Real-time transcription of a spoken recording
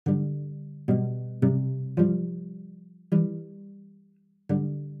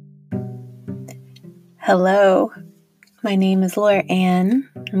Hello, my name is Laura Ann.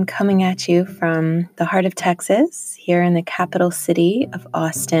 I'm coming at you from the heart of Texas, here in the capital city of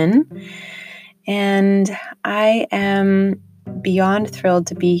Austin. And I am beyond thrilled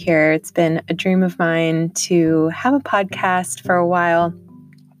to be here. It's been a dream of mine to have a podcast for a while.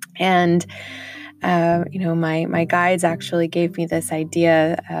 And my guides actually gave me this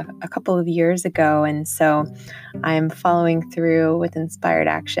idea a couple of years ago. And so I'm following through with inspired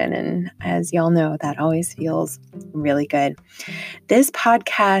action. And as y'all know, that always feels really good. This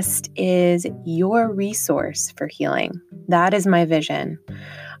podcast is your resource for healing. That is my vision.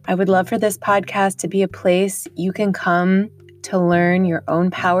 I would love for this podcast to be a place you can come to learn your own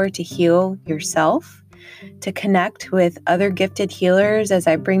power to heal yourself, to connect with other gifted healers as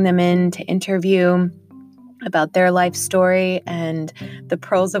I bring them in to interview about their life story and the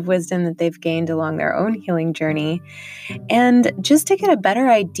pearls of wisdom that they've gained along their own healing journey, and just to get a better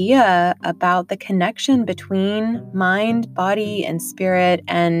idea about the connection between mind, body, and spirit,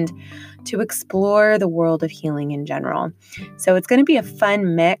 and to explore the world of healing in general. So it's going to be a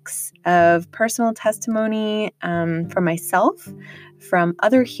fun mix of personal testimony from myself, from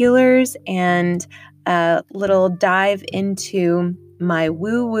other healers, and a little dive into my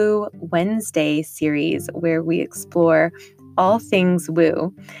Woo Woo Wednesday series, where we explore all things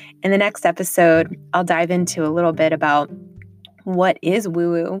woo. In the next episode, I'll dive into a little bit about what is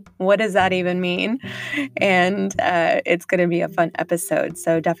woo-woo? What does that even mean? And it's going to be a fun episode,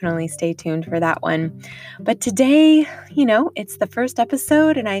 so definitely stay tuned for that one. But today, it's the first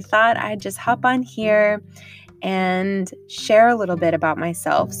episode, and I thought I'd just hop on here and share a little bit about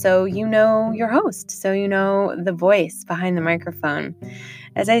myself so you know your host, so you know the voice behind the microphone.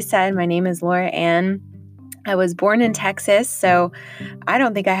 As I said, my name is Laura Ann. I was born in Texas, so I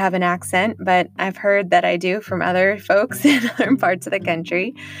don't think I have an accent, but I've heard that I do from other folks in other parts of the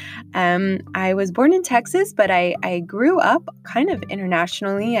country. I was born in Texas, but I grew up kind of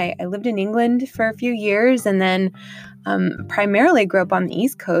internationally. I lived in England for a few years, and then primarily grew up on the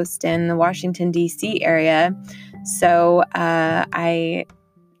East Coast in the Washington, D.C. area. So I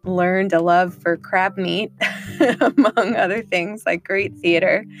learned a love for crab meat, among other things, like great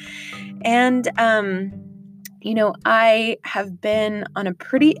theater. And I have been on a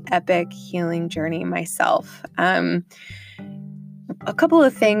pretty epic healing journey myself. A couple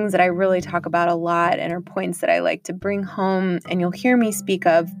of things that I really talk about a lot and are points that I like to bring home, and you'll hear me speak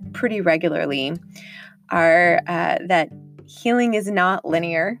of pretty regularly, are that healing is not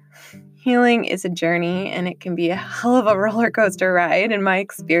linear. Healing is a journey, and it can be a hell of a roller coaster ride in my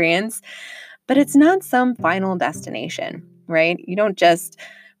experience, but it's not some final destination, right? You don't just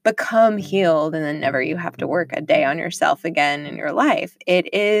become healed and then never you have to work a day on yourself again in your life.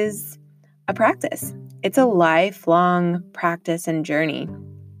 It is a practice. It's a lifelong practice and journey.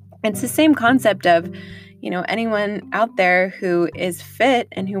 It's the same concept of, anyone out there who is fit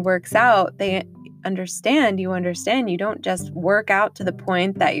and who works out, you understand you don't just work out to the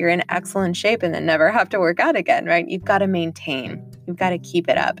point that you're in excellent shape and then never have to work out again, right? You've got to maintain. You've got to keep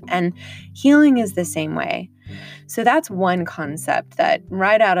it up. And healing is the same way. So that's one concept that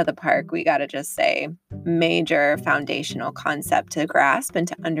right out of the park, we got to just say major foundational concept to grasp and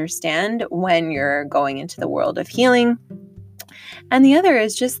to understand when you're going into the world of healing. And the other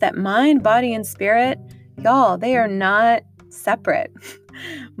is just that mind, body, and spirit, y'all, they are not separate.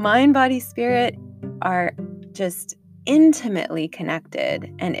 Mind, body, spirit are just intimately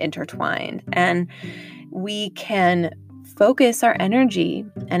connected and intertwined. And we can focus our energy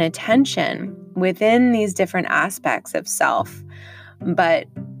and attention within these different aspects of self, but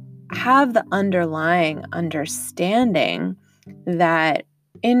have the underlying understanding that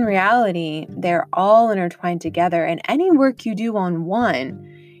in reality, they're all intertwined together, and any work you do on one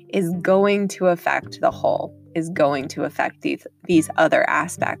is going to affect the whole, is going to affect these other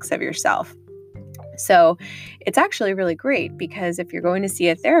aspects of yourself. So it's actually really great, because if you're going to see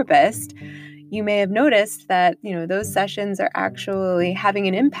a therapist, you may have noticed that, those sessions are actually having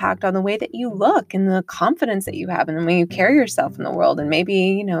an impact on the way that you look and the confidence that you have and the way you carry yourself in the world. And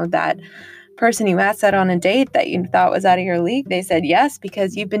maybe, that person you asked out on a date that you thought was out of your league, they said yes,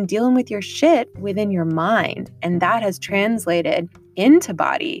 because you've been dealing with your shit within your mind. And that has translated into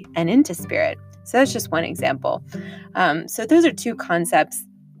body and into spirit. So that's just one example. So those are two concepts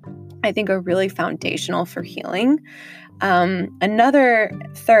I think are really foundational for healing. Another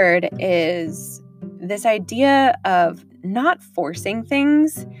third is this idea of not forcing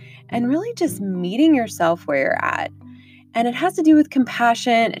things and really just meeting yourself where you're at. And it has to do with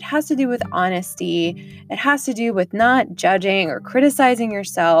compassion. It has to do with honesty. It has to do with not judging or criticizing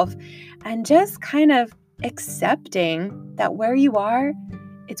yourself, and just kind of accepting that where you are,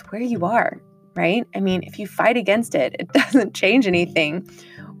 it's where you are. right? I mean, if you fight against it, it doesn't change anything.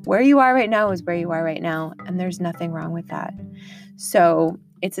 Where you are right now is where you are right now, and there's nothing wrong with that. So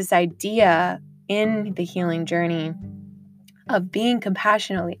it's this idea in the healing journey of being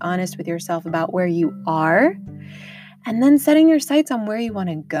compassionately honest with yourself about where you are, and then setting your sights on where you want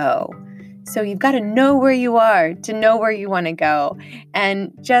to go. So you've got to know where you are to know where you want to go.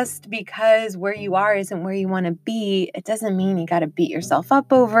 And just because where you are isn't where you want to be, it doesn't mean you got to beat yourself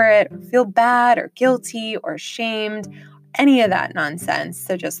up over it or feel bad or guilty or shamed, any of that nonsense.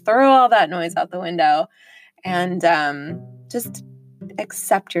 So just throw all that noise out the window and just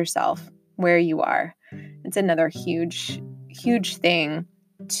accept yourself where you are. It's another huge, huge thing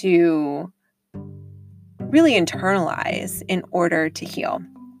to really internalize in order to heal.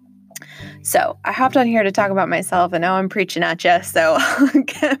 So I hopped on here to talk about myself, and now I'm preaching at you. So I'll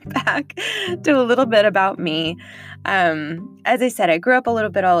get back to a little bit about me. As I said, I grew up a little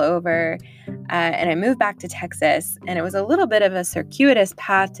bit all over, and I moved back to Texas, and it was a little bit of a circuitous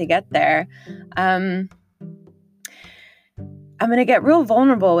path to get there. I'm going to get real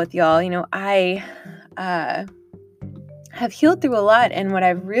vulnerable with y'all. I have healed through a lot, and what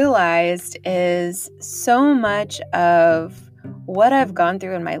I've realized is so much of what I've gone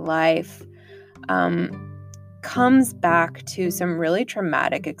through in my life comes back to some really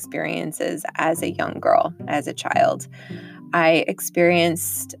traumatic experiences as a young girl, as a child. I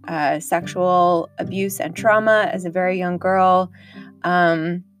experienced sexual abuse and trauma as a very young girl,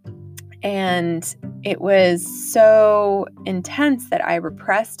 and it was so intense that I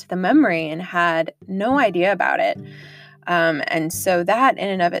repressed the memory and had no idea about it. And so that in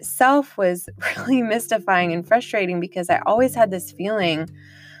and of itself was really mystifying and frustrating because I always had this feeling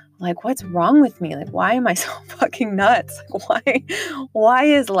like, what's wrong with me? Like, why am I so fucking nuts? Like, why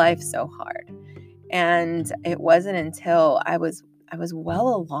is life so hard? And it wasn't until I was well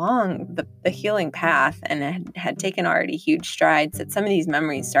along the healing path and had taken already huge strides that some of these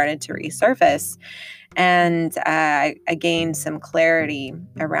memories started to resurface. And I gained some clarity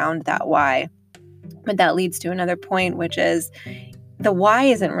around that why. But that leads to another point, which is the why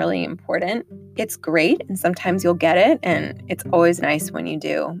isn't really important. It's great, and sometimes you'll get it, and it's always nice when you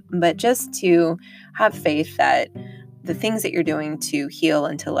do. But just to have faith that the things that you're doing to heal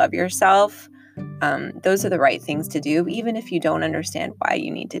and to love yourself, those are the right things to do, even if you don't understand why you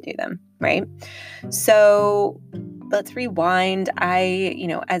need to do them, right? So let's rewind.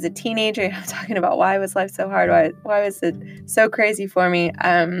 As a teenager, I'm talking about why was life so hard? Why was it so crazy for me?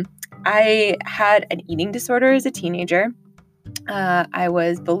 I had an eating disorder as a teenager. I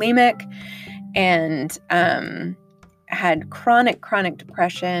was bulimic and had chronic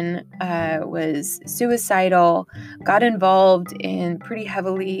depression, was suicidal, got involved in pretty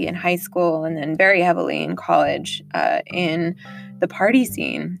heavily in high school and then very heavily in college in the party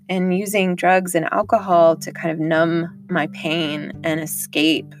scene and using drugs and alcohol to kind of numb my pain and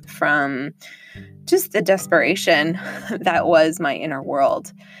escape from just the desperation that was my inner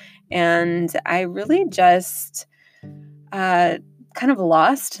world. And I really just kind of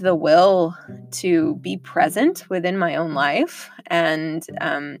lost the will to be present within my own life. And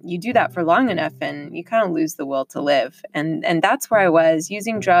you do that for long enough and you kind of lose the will to live. And that's where I was,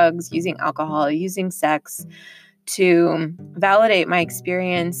 using drugs, using alcohol, using sex to validate my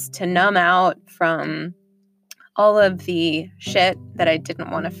experience, to numb out from all of the shit that I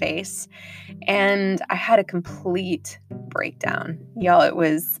didn't want to face. And I had a complete breakdown. Y'all, it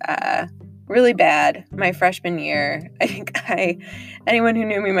was really bad my freshman year. I think anyone who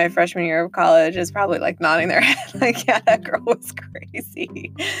knew me my freshman year of college is probably like nodding their head like, yeah, that girl was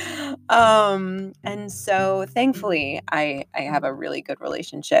crazy. And so thankfully I have a really good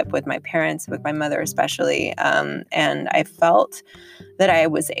relationship with my parents, with my mother especially. And I felt that I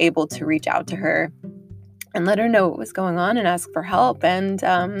was able to reach out to her and let her know what was going on and ask for help. And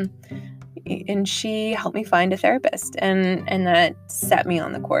she helped me find a therapist, and that set me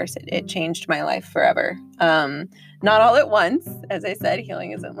on the course. It changed my life forever. Not all at once. As I said,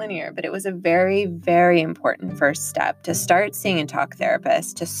 healing isn't linear, but it was a very, very important first step to start seeing a talk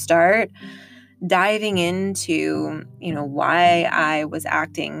therapist, to start diving into, why I was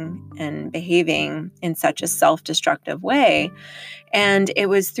acting and behaving in such a self-destructive way. And it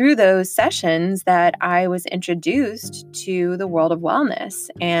was through those sessions that I was introduced to the world of wellness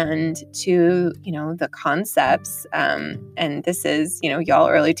and to, the concepts. And this is, y'all,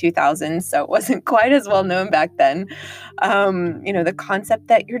 early 2000s, so it wasn't quite as well known back then. The concept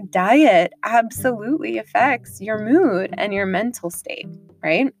that your diet absolutely affects your mood and your mental state,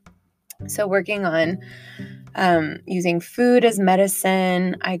 right? So working on using food as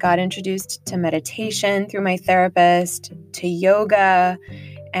medicine, I got introduced to meditation through my therapist, to yoga,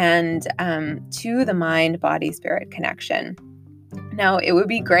 and to the mind, body, spirit connection. Now, it would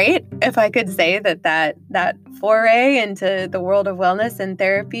be great if I could say that foray into the world of wellness and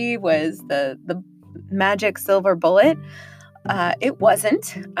therapy was the magic silver bullet. It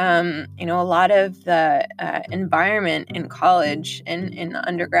wasn't. A lot of the environment in college and in the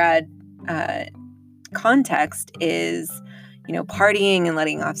undergrad context is, partying and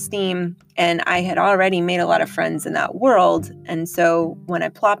letting off steam. And I had already made a lot of friends in that world. And so when I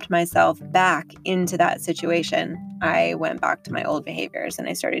plopped myself back into that situation, I went back to my old behaviors and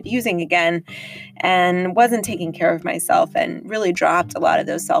I started using again and wasn't taking care of myself and really dropped a lot of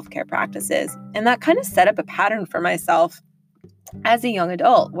those self-care practices. And that kind of set up a pattern for myself as a young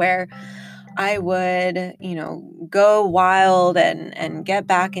adult where I would, go wild and get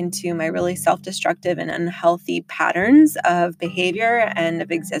back into my really self-destructive and unhealthy patterns of behavior and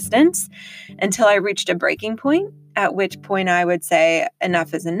of existence until I reached a breaking point, at which point I would say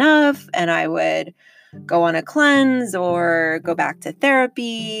enough is enough, and I would go on a cleanse or go back to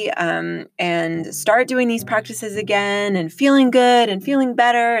therapy and start doing these practices again and feeling good and feeling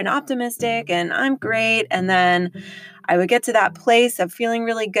better and optimistic and I'm great. And then I would get to that place of feeling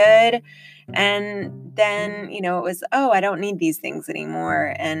really good. And then, it was, I don't need these things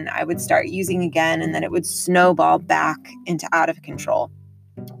anymore. And I would start using again, and then it would snowball back into out of control.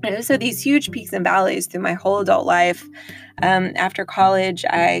 And so these huge peaks and valleys through my whole adult life. After college,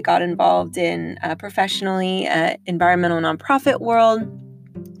 I got involved in professionally environmental nonprofit world,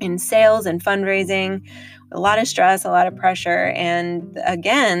 in sales and fundraising, a lot of stress, a lot of pressure. And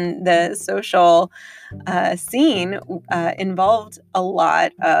again, the social scene involved a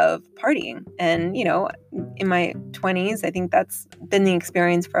lot of partying. And, in my 20s, I think that's been the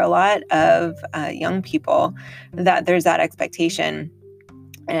experience for a lot of young people, that there's that expectation.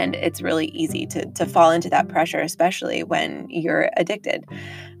 And it's really easy to fall into that pressure, especially when you're addicted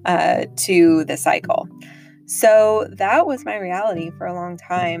to the cycle. So that was my reality for a long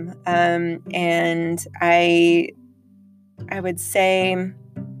time. And I would say,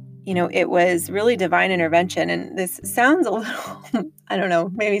 it was really divine intervention. And this sounds a little, I don't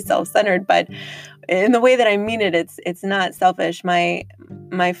know, maybe self-centered, but in the way that I mean it, it's not selfish. My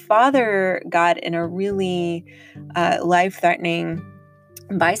father got in a really life-threatening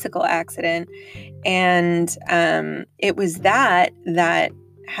bicycle accident. And it was that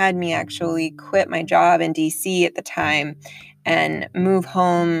had me actually quit my job in DC at the time and move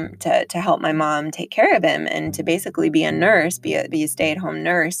home to help my mom take care of him and to basically be a nurse, be a stay-at-home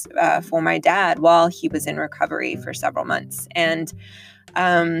nurse for my dad while he was in recovery for several months. And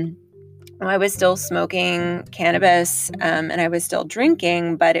I was still smoking cannabis and I was still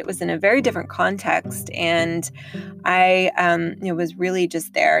drinking, but it was in a very different context. And I was really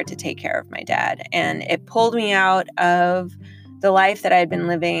just there to take care of my dad. And it pulled me out of the life that I had been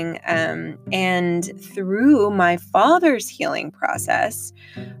living. And through my father's healing process,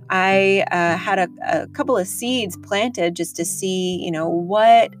 I had a couple of seeds planted just to see,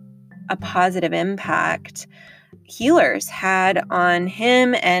 what a positive impact healers had on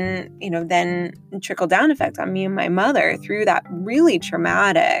him and, then trickle down effect on me and my mother through that really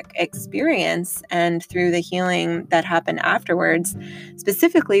traumatic experience and through the healing that happened afterwards,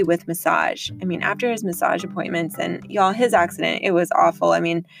 specifically with massage. I mean, after his massage appointments and his accident, it was awful. I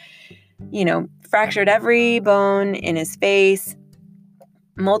mean, fractured every bone in his face,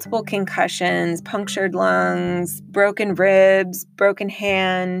 multiple concussions, punctured lungs, broken ribs, broken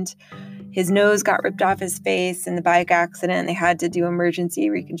hand. His nose got ripped off his face in the bike accident. They had to do emergency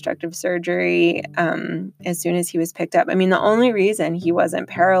reconstructive surgery as soon as he was picked up. I mean, the only reason he wasn't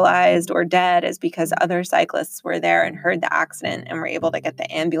paralyzed or dead is because other cyclists were there and heard the accident and were able to get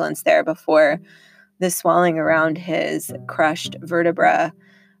the ambulance there before the swelling around his crushed vertebra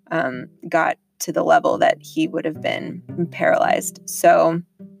got to the level that he would have been paralyzed. So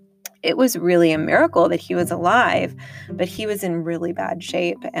it was really a miracle that he was alive, but he was in really bad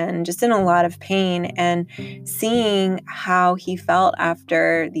shape and just in a lot of pain. And seeing how he felt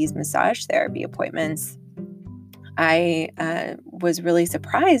after these massage therapy appointments, I was really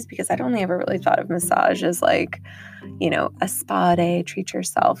surprised because I'd only ever really thought of massage as like, a spa day, treat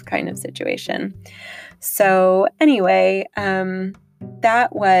yourself kind of situation. So anyway,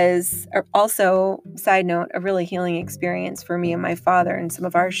 that was also, side note, a really healing experience for me and my father and some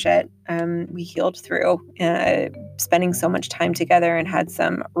of our shit we healed through spending so much time together and had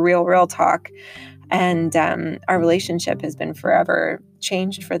some real talk. And our relationship has been forever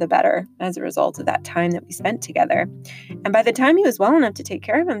changed for the better as a result of that time that we spent together. And by the time he was well enough to take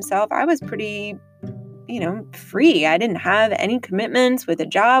care of himself, I was pretty free. I didn't have any commitments with a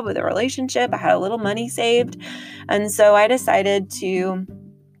job, with a relationship. I had a little money saved. And so I decided to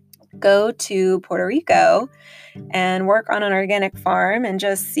go to Puerto Rico and work on an organic farm and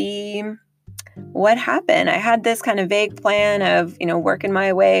just see what happened. I had this kind of vague plan of, working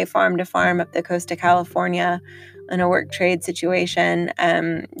my way farm to farm up the coast of California in a work trade situation,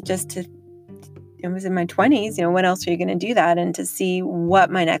 it was in my 20s, what else are you going to do that? And to see what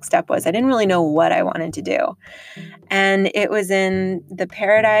my next step was. I didn't really know what I wanted to do. And it was in the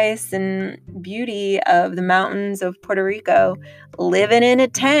paradise and beauty of the mountains of Puerto Rico, living in a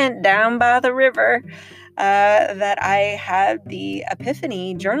tent down by the river, that I had the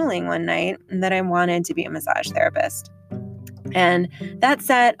epiphany journaling one night that I wanted to be a massage therapist. And that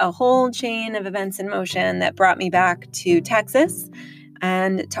set a whole chain of events in motion that brought me back to Texas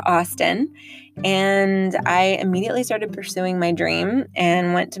and to Austin. And I immediately started pursuing my dream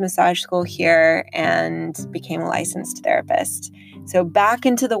and went to massage school here and became a licensed therapist. So back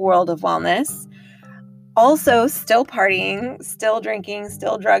into the world of wellness. Also still partying, still drinking,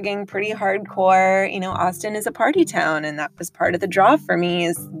 still drugging, pretty hardcore. Austin is a party town, and that was part of the draw for me,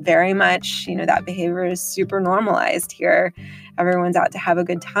 is very much, that behavior is super normalized here. Everyone's out to have a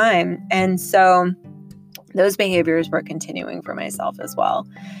good time. And so those behaviors were continuing for myself as well.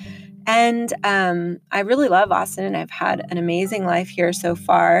 And I really love Austin, and I've had an amazing life here so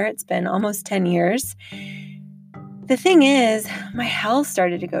far. It's been almost 10 years. The thing is, my health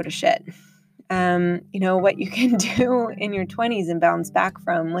started to go to shit. What you can do in your 20s and bounce back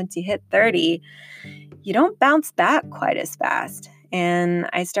from once you hit 30, you don't bounce back quite as fast. And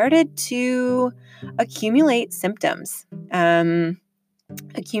I started to accumulate symptoms. I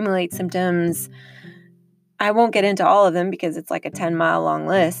won't get into all of them because it's like a 10-mile long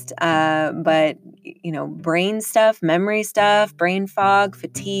list. But brain stuff, memory stuff, brain fog,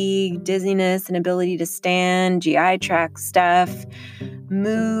 fatigue, dizziness, inability to stand, GI tract stuff,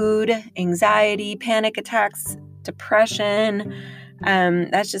 mood, anxiety, panic attacks, depression.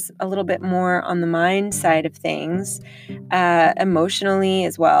 That's just a little bit more on the mind side of things, emotionally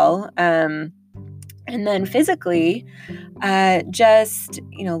as well. And then physically,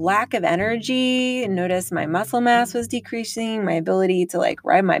 lack of energy. Notice my muscle mass was decreasing. My ability to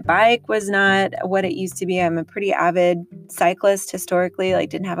ride my bike was not what it used to be. I'm a pretty avid cyclist historically,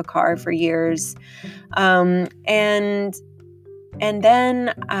 didn't have a car for years. And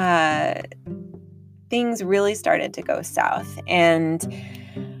then things really started to go south, and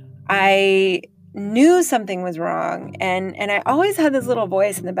I knew something was wrong. And I always had this little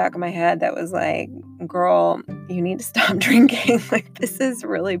voice in the back of my head that was like, girl, you need to stop drinking. This is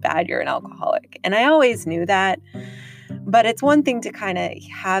really bad. You're an alcoholic. And I always knew that. But it's one thing to kind of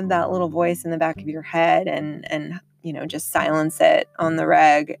have that little voice in the back of your head and just silence it on the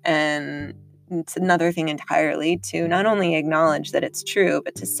reg. And it's another thing entirely to not only acknowledge that it's true,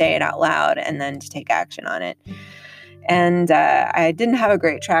 but to say it out loud and then to take action on it. And I didn't have a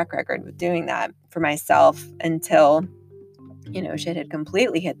great track record with doing that for myself until, shit had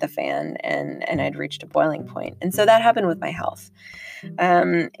completely hit the fan and I'd reached a boiling point. And so that happened with my health.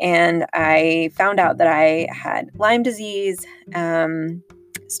 And I found out that I had Lyme disease,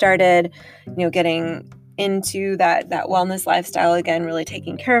 started, getting into that wellness lifestyle again, really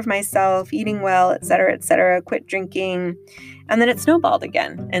taking care of myself, eating well, et cetera, quit drinking. And then it snowballed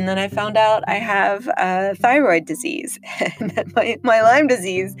again. And then I found out I have thyroid disease, and that my Lyme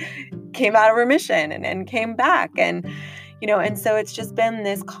disease came out of remission and came back. And so it's just been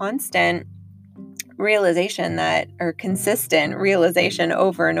this constant realization consistent realization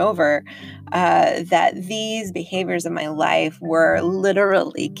over and over, that these behaviors of my life were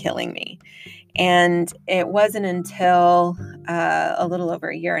literally killing me. And it wasn't until a little over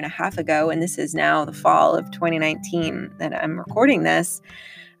a year and a half ago, and this is now the fall of 2019 that I'm recording this.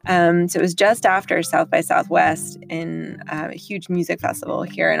 So it was just after South by Southwest in a huge music festival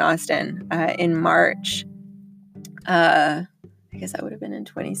here in Austin in March. I guess that would have been in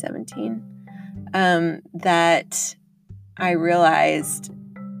 2017, that I realized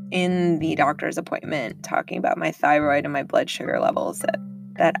in the doctor's appointment talking about my thyroid and my blood sugar levels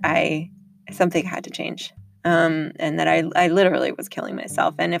that something had to change, and that I literally was killing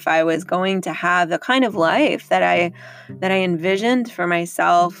myself. And if I was going to have the kind of life that I envisioned for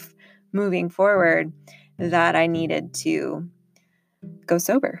myself moving forward, that I needed to go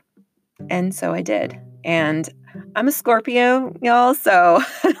sober. And so I did. And I'm a Scorpio, y'all, so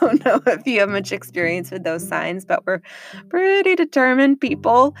I don't know if you have much experience with those signs, but we're pretty determined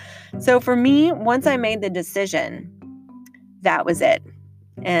people. So for me, once I made the decision, that was it.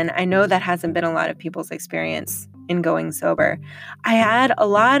 And I know that hasn't been a lot of people's experience in going sober. I had a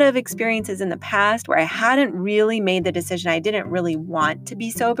lot of experiences in the past where I hadn't really made the decision. I didn't really want to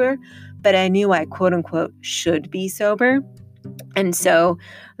be sober, but I knew I, quote unquote, should be sober. And so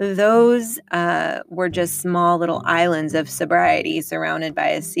those were just small little islands of sobriety surrounded by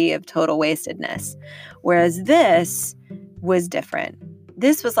a sea of total wastedness. Whereas this was different.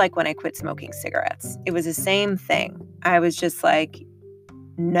 This was like when I quit smoking cigarettes. It was the same thing. I was just like,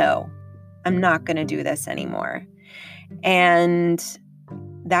 no, I'm not going to do this anymore. And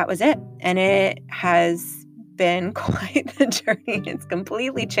that was it. And it has been quite the journey. It's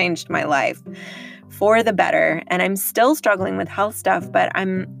completely changed my life for the better. And I'm still struggling with health stuff, but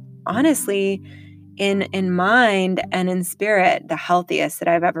I'm honestly in mind and in spirit the healthiest that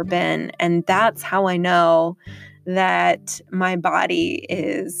I've ever been. And that's how I know that my body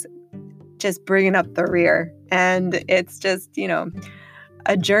is just bringing up the rear. And it's just,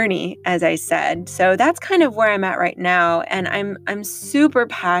 a journey, as I said. So that's kind of where I'm at right now. And I'm super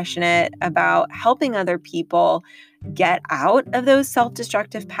passionate about helping other people get out of those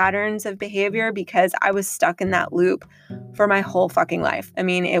self-destructive patterns of behavior, because I was stuck in that loop for my whole fucking life. I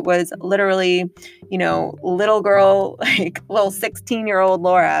mean, it was literally, little girl, like little 16-year-old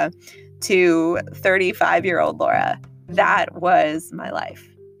Laura to 35-year-old Laura. That was my life.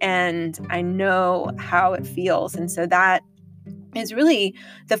 And I know how it feels. And so that is really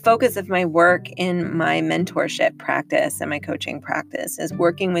the focus of my work in my mentorship practice and my coaching practice, is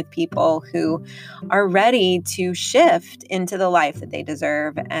working with people who are ready to shift into the life that they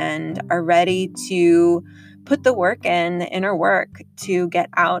deserve and are ready to put the work in, the inner work, to get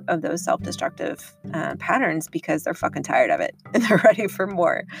out of those self-destructive patterns, because they're fucking tired of it and they're ready for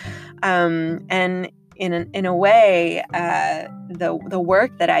more. And in a way, the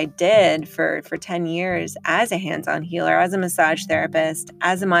work that I did for 10 years as a hands-on healer, as a massage therapist,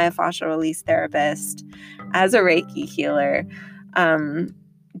 as a myofascial release therapist, as a Reiki healer,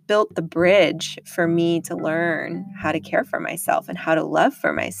 built the bridge for me to learn how to care for myself and how to love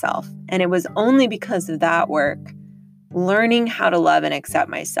for myself. And it was only because of that work, learning how to love and accept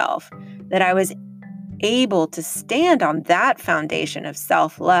myself, that I was able to stand on that foundation of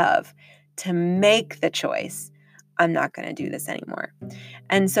self-love to make the choice, I'm not going to do this anymore.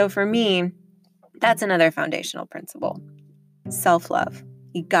 And so for me, that's another foundational principle. Self-love.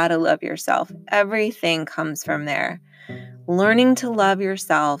 You got to love yourself. Everything comes from there. Learning to love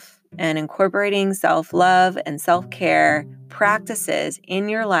yourself and incorporating self-love and self-care practices in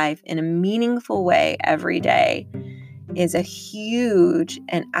your life in a meaningful way every day is a huge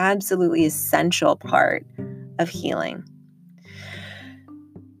and absolutely essential part of healing.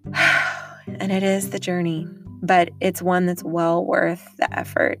 And it is the journey, but it's one that's well worth the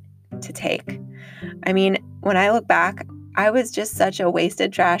effort to take. I mean, when I look back, I was just such a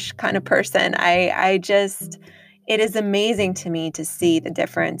wasted trash kind of person. It is amazing to me to see the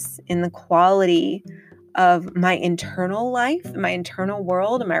difference in the quality of my internal life, my internal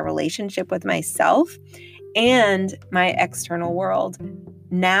world, and my relationship with myself and my external world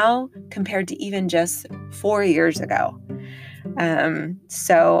now compared to even just 4 years ago.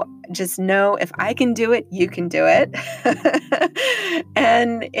 So just know, if I can do it, you can do it.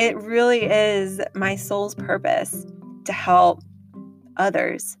 And it really is my soul's purpose to help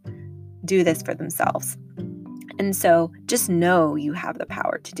others do this for themselves. And so just know you have the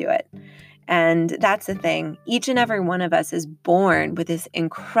power to do it. And that's the thing. Each and every one of us is born with this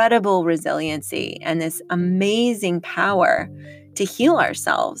incredible resiliency and this amazing power to heal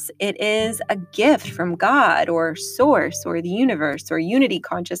ourselves. It is a gift from God or source or the universe or unity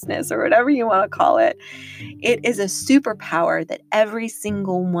consciousness or whatever you want to call it. It is a superpower that every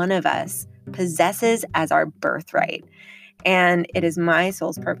single one of us possesses as our birthright. And it is my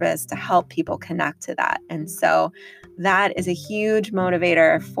soul's purpose to help people connect to that. And so that is a huge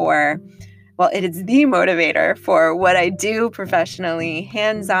motivator it is the motivator for what I do professionally,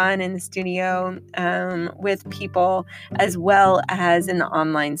 hands-on in the studio with people, as well as in the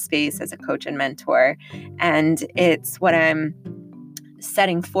online space as a coach and mentor. And it's what I'm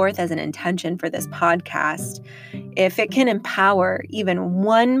setting forth as an intention for this podcast. If it can empower even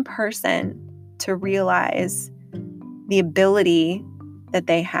one person to realize the ability that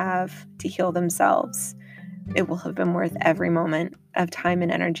they have to heal themselves, it will have been worth every moment of time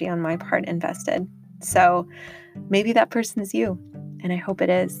and energy on my part invested. So maybe that person's you, and I hope it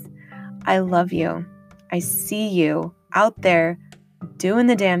is. I love you. I see you out there doing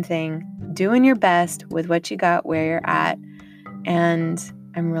the damn thing, doing your best with what you got where you're at, and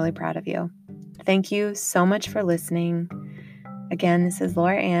I'm really proud of you. Thank you so much for listening. Again, this is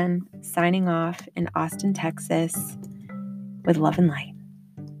Laura Ann signing off in Austin, Texas, with love and light.